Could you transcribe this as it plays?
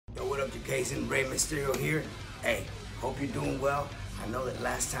up, Jikkyou? Rey Mysterio here. Hey, hope you're doing well. I know that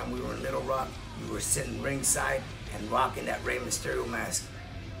last time we were in Little Rock, you were sitting ringside and rocking that Rey Mysterio mask.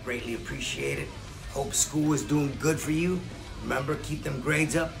 Greatly appreciated. Hope school is doing good for you. Remember, keep them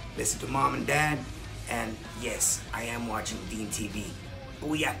grades up, listen to mom and dad, and yes, I am watching Deen TV.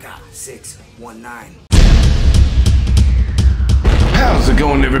 Booyaka 619. How's it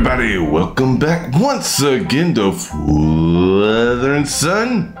going, everybody? Welcome back once again to Father and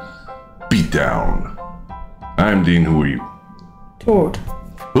Son Beatdown. I'm Deen. Who are you? Tord.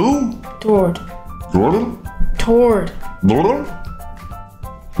 Who? Tord. Tord? Tord. Tord?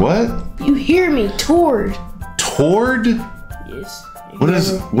 What? You hear me, Tord. Tord? Yes. What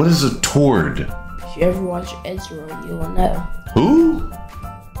is a Tord? If you ever watch Ezra, you will know. Who?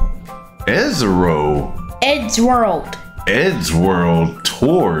 Ezra. Ed's World. Ed's World.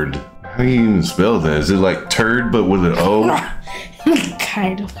 Tord. How do you even spell that? Is it like turd but with an O?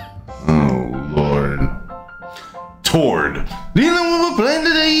 Kind of. Oh, Lord. Tord. Do you know what we're playing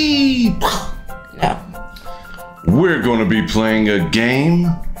today? No. We're going to be playing a game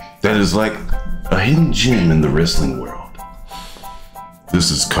that is like a hidden gem in the wrestling world.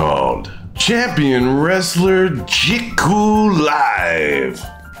 This is called Champion Wrestler Jikkyou Live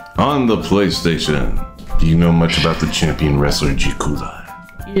on the PlayStation. Do you know much about the Champion Wrestler Jikkyou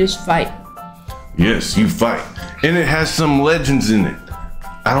Live? You just fight. Yes, you fight. And it has some legends in it.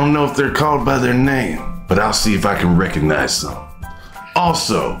 I don't know if they're called by their name, but I'll see if I can recognize some.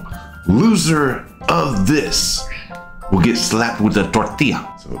 Also, loser of this will get slapped with a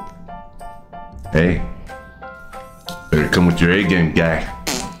tortilla. So, hey, better come with your A game, guy.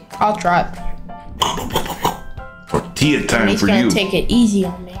 I'll try. Tortilla time He's for gonna you. take it easy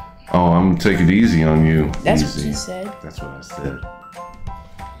on me. Oh, I'm gonna take it easy on you. That's easy. what you said. That's what I said.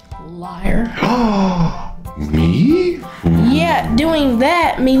 Liar. Oh, me? Yeah, doing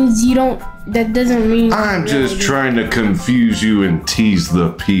that means you don't. That doesn't mean. I'm just trying to confuse you and tease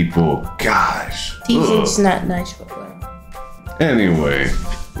the people. Gosh. Teasing's not nice for them. Anyway,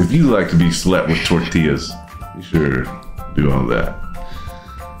 if you like to be slapped with tortillas, you sure do all that.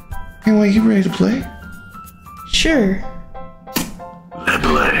 Anyway, you ready to play? Sure. Let's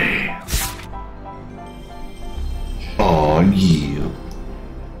play. Oh yeah.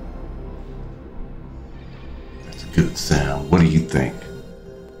 That's a good sound. What do you think?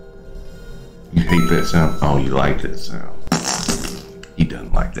 You hate that sound? Oh, you like that sound. He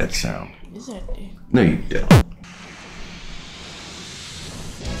doesn't like that sound. Is that it? No, you don't.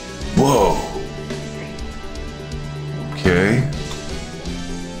 Whoa. Okay.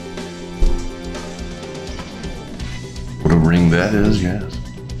 What a ring that is, yes.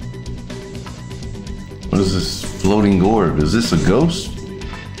 What is this floating orb? Is this a ghost?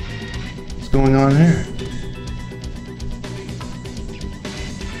 What's going on here?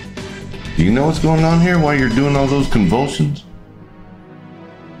 Do you know what's going on here while you're doing all those convulsions?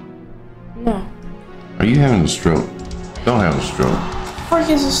 No. Are you having a stroke? Don't have a stroke. Fuck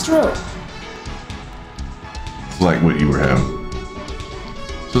is a stroke? It's like what you were having.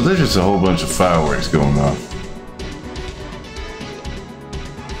 So there's just a whole bunch of fireworks going on.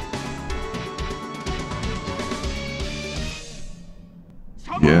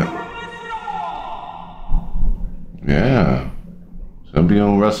 Yeah. Yeah.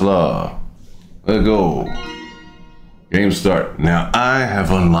 Champion Wrestler. Let's go. Game start. Now I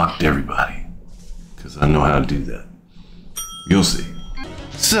have unlocked everybody because I know how to do that. You'll see.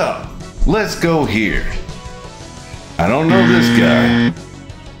 So let's go here. I don't know this guy.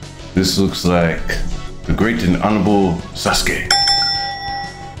 This looks like the great and honorable Sasuke.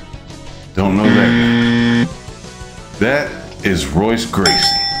 Don't know that guy. That is Royce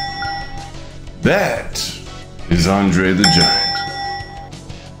Gracie. That is Andre the Giant.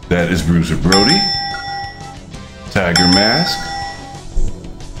 That is Bruiser Brody. Tiger Mask.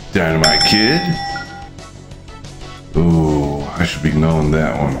 Dynamite Kid. Ooh, I should be knowing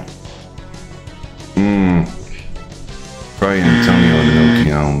that one. Probably Antonio Inoki,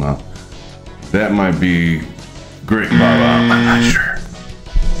 I don't know. That might be Great Baba, I'm not sure.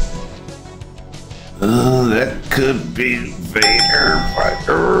 That could be Vader.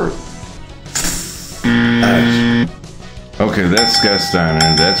 Okay, that's Scott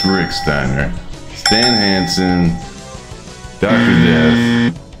Steiner. That's Rick Steiner. Stan Hansen. Dr.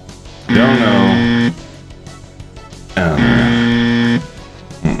 Death. Don't know.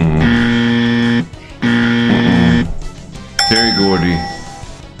 Terry Gordy.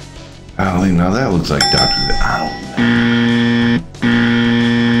 Golly, now that looks like Dr. Death. I don't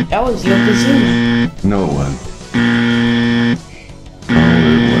know. That was Yokozuna. No, it wasn't. Oh,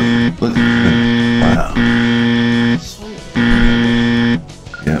 it wasn't. Look at that. Wow.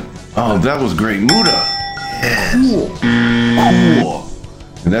 Yep. Oh, that was great. Muda. Yes. Cool.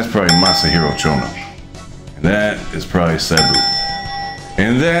 And that's probably Masahiro Chono. And that is probably Sabu.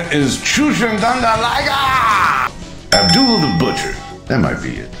 And that is Chushin Dandalaiga! Abdullah the Butcher. That might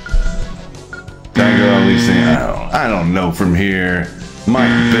be it. Tiger Ali saying, I don't know from here. Mike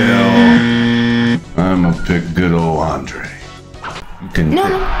Bell. I'm gonna pick good old Andre. You can No,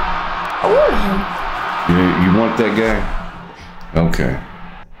 pick. no. I want him. You want that guy? Okay.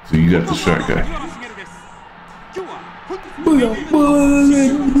 So you got the short guy.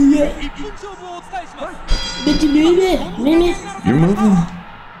 You're moving?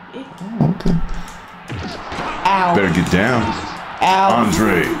 Oh, okay. Ow. Better get down. Ow.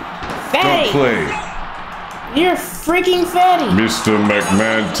 Andre, Fatty. don't play. You're freaking fatty. Mr.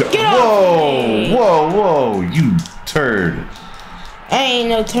 McMahon. Get off me. Whoa, you turd. I ain't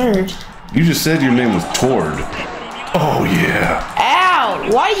no turd. You just said your name was Tord. Oh, yeah. Ow.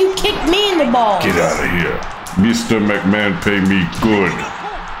 Why you kick me in the balls? Get out of here. Mr. McMahon pay me good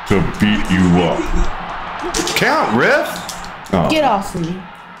to beat you up. Count, ref. Oh, Get off of me.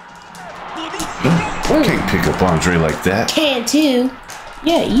 can't pick up Andre like that. Can too.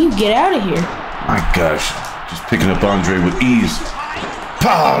 Yeah, you get out of here. My gosh. Just picking up Andre with ease.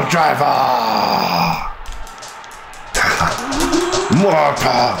 Power driver. More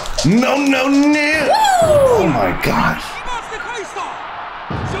power. No. Oh my gosh.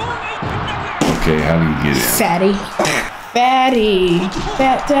 Okay, how do you get in? Fatty. Fatty.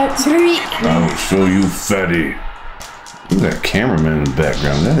 Fat 3. I will show you, fatty. Look at that cameraman in the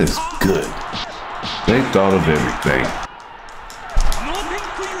background. That is good. They thought of everything.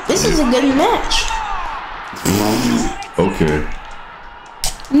 This is a good match. Okay.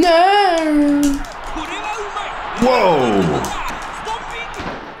 No. Whoa!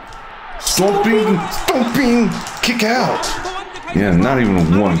 Stomping, kick out. Yeah, not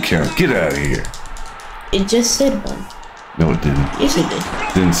even one count. Get out of here. It just said one. No, it didn't. Yes, it did.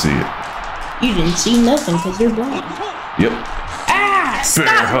 Didn't see it. You didn't see nothing because you're blind. Yep. Ah! Stop!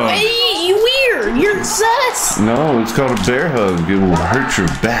 Bear hug. Hey, you weird! You're sus! No, it's called a bear hug. It will hurt your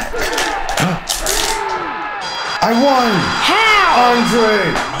back. I won! How?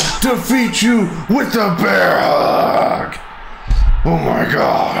 Andre, defeat you with the bear hug! Oh my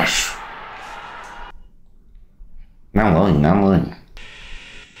gosh. Not lying.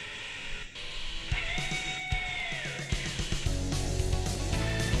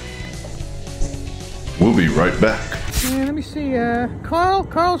 We'll be right back. Yeah, let me see.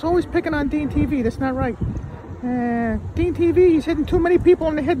 Carl's always picking on Deen TV. That's not right. Deen TV, he's hitting too many people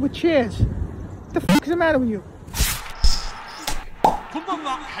on the head with chairs. What the fuck is the matter with you?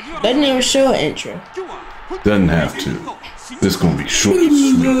 Doesn't even show an intro. Doesn't have to. This gonna be short and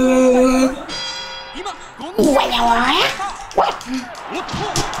sweet.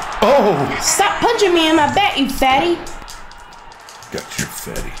 Oh! Stop punching me in my back, you fatty! Got your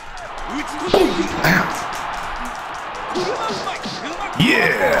fatty. Ow!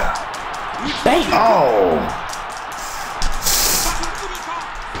 Yeah! Bam! Oh!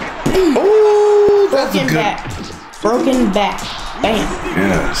 Oh, that's Broken good. back. Broken back. Bam.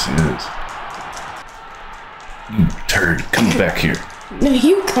 Yes. You turd, come back here. No,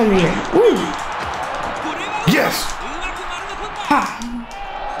 you come here. Ooh. Yes! Ha.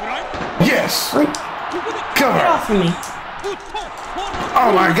 Yes! Freak. Come Get on! off of me.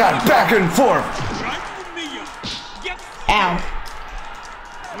 Oh my god, back and forth! Ow.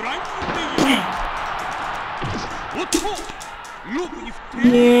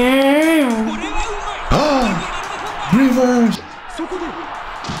 Yeah. Reverse!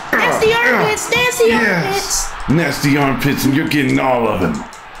 Nasty armpits! Nasty Yes! armpits! Nasty armpits, and you're getting all of them.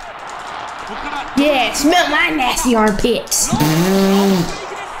 Yeah, smell my nasty armpits.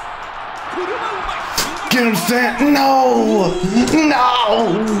 Get him, Stan! No!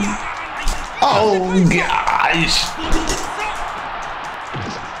 Oh gosh!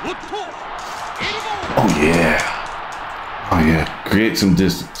 Oh yeah! Create some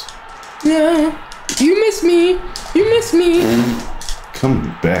distance. Yeah. You miss me.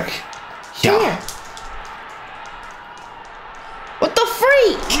 Come back. Here. What the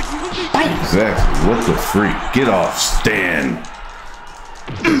freak? Bam. Exactly. What the freak? Get off, Stan.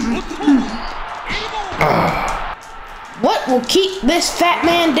 What will keep this fat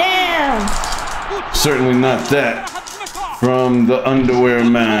man down? Certainly not that. From the underwear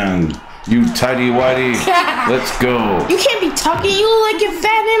man. You tighty whitey. Let's go. You can't be talking. You look like a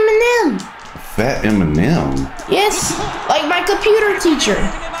fat Eminem. Fat Eminem. Yes, like my computer teacher.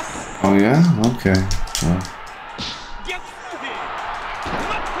 Oh yeah? Okay. Well.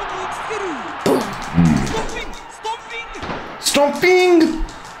 Stomping!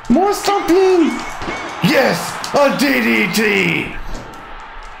 More stomping. Yes, a DDT.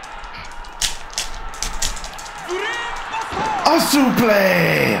 A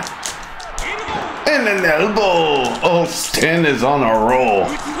suplex. And an elbow. Oh, Stan is on a roll.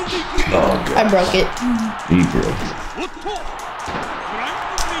 Oh, God. I broke it. He broke it.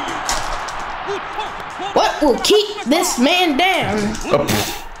 What will keep this man down? Oh.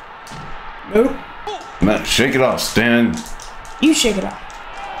 Nope. Now, shake it off, Stan. You shake it off.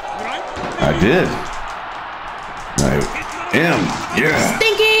 I did. Yeah.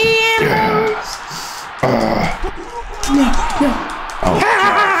 Stinky animals. No. Oh,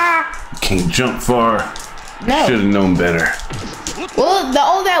 God. Can't jump far. No. Should have known better. Well,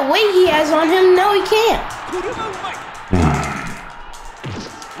 all that weight he has on him, no, he can't.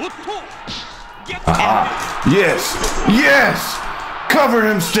 Aha. Yes. Cover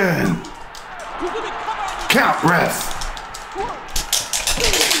him, Stan. Count, ref.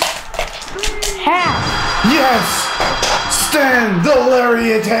 How? Yes. Stan the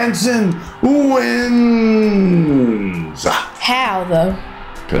Lariat Hansen wins. How, though?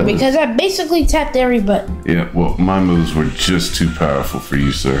 Because I basically tapped every button. Yeah, well, my moves were just too powerful for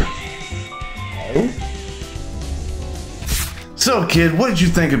you, sir. So, kid, what did you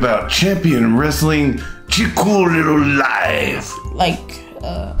think about Champion Wrestling Jikkyou Little Live? Like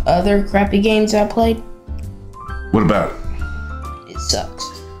other crappy games I played, What about it? it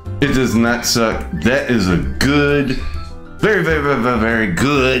sucks. It does not suck. That is a good, very, very, very, very, very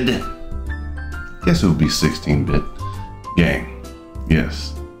good, guess it would be 16-bit game.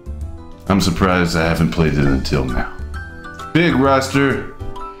 Yes. I'm surprised I haven't played it until now. Big roster.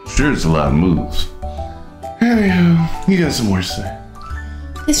 Sure, it's a lot of moves. Anyhow, you got some more to say.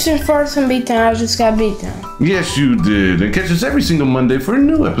 It's been Farts and Beatdown. I just got beat down. Yes, you did. And catch us every single Monday for a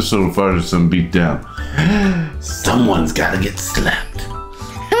new episode of Farther Some Beatdown. Someone's got to get slapped.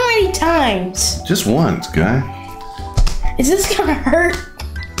 How many times? Just once, guy. Is this gonna hurt?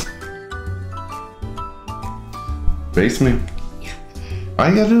 Face me. All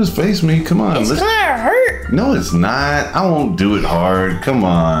you gotta do is face me. Come on. It's gonna hurt. No, it's not. I won't do it hard. Come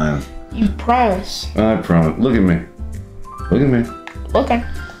on. You promise. I promise. Look at me. Look at me. Okay.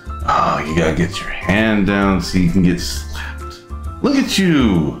 Oh, you gotta get your hand down so you can get slapped. Look at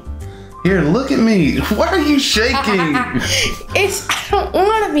you. Here, look at me. Why are you shaking? I don't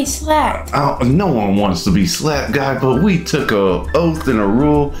want to be slapped. Oh, no one wants to be slapped, guy, but we took a oath and a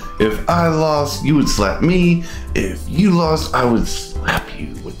rule. If I lost, you would slap me. If you lost, I would slap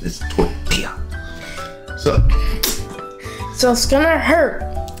you with this tortilla. So it's gonna hurt.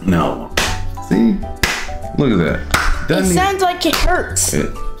 no. See? Look at that. It sounds like it hurts.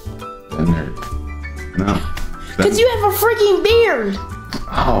 It doesn't hurt. No. Because you have a freaking beard.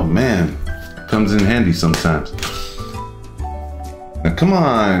 Oh man, comes in handy sometimes. Now come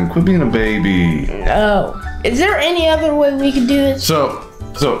on, quit being a baby. No. Is there any other way we could do this? So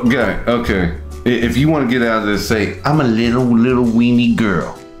guy, okay. If you want to get out of this, say, I'm a little weenie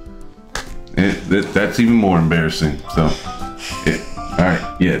girl. That's even more embarrassing. So, all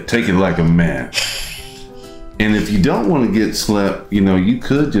right, yeah, take it like a man. And if you don't want to get slapped, you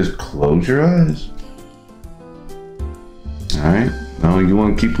could just close your eyes. All right. No, you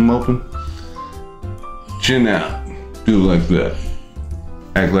want to keep them open? Chin out. Do it like that.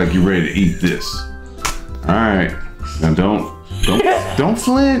 Act like you're ready to eat this. All right. Now don't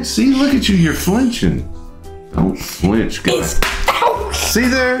flinch. See, look at you. You're flinching. Don't flinch, guys. See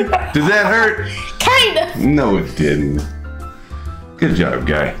there? Did that hurt? Kinda. No, it didn't. Good job,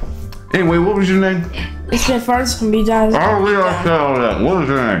 guy. Anyway, what was your name? It's been Farts and Beatdown. Oh, we all said all that. What was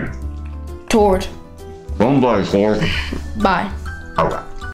your name? Tord. Don't bye, Clark. Bye. All right.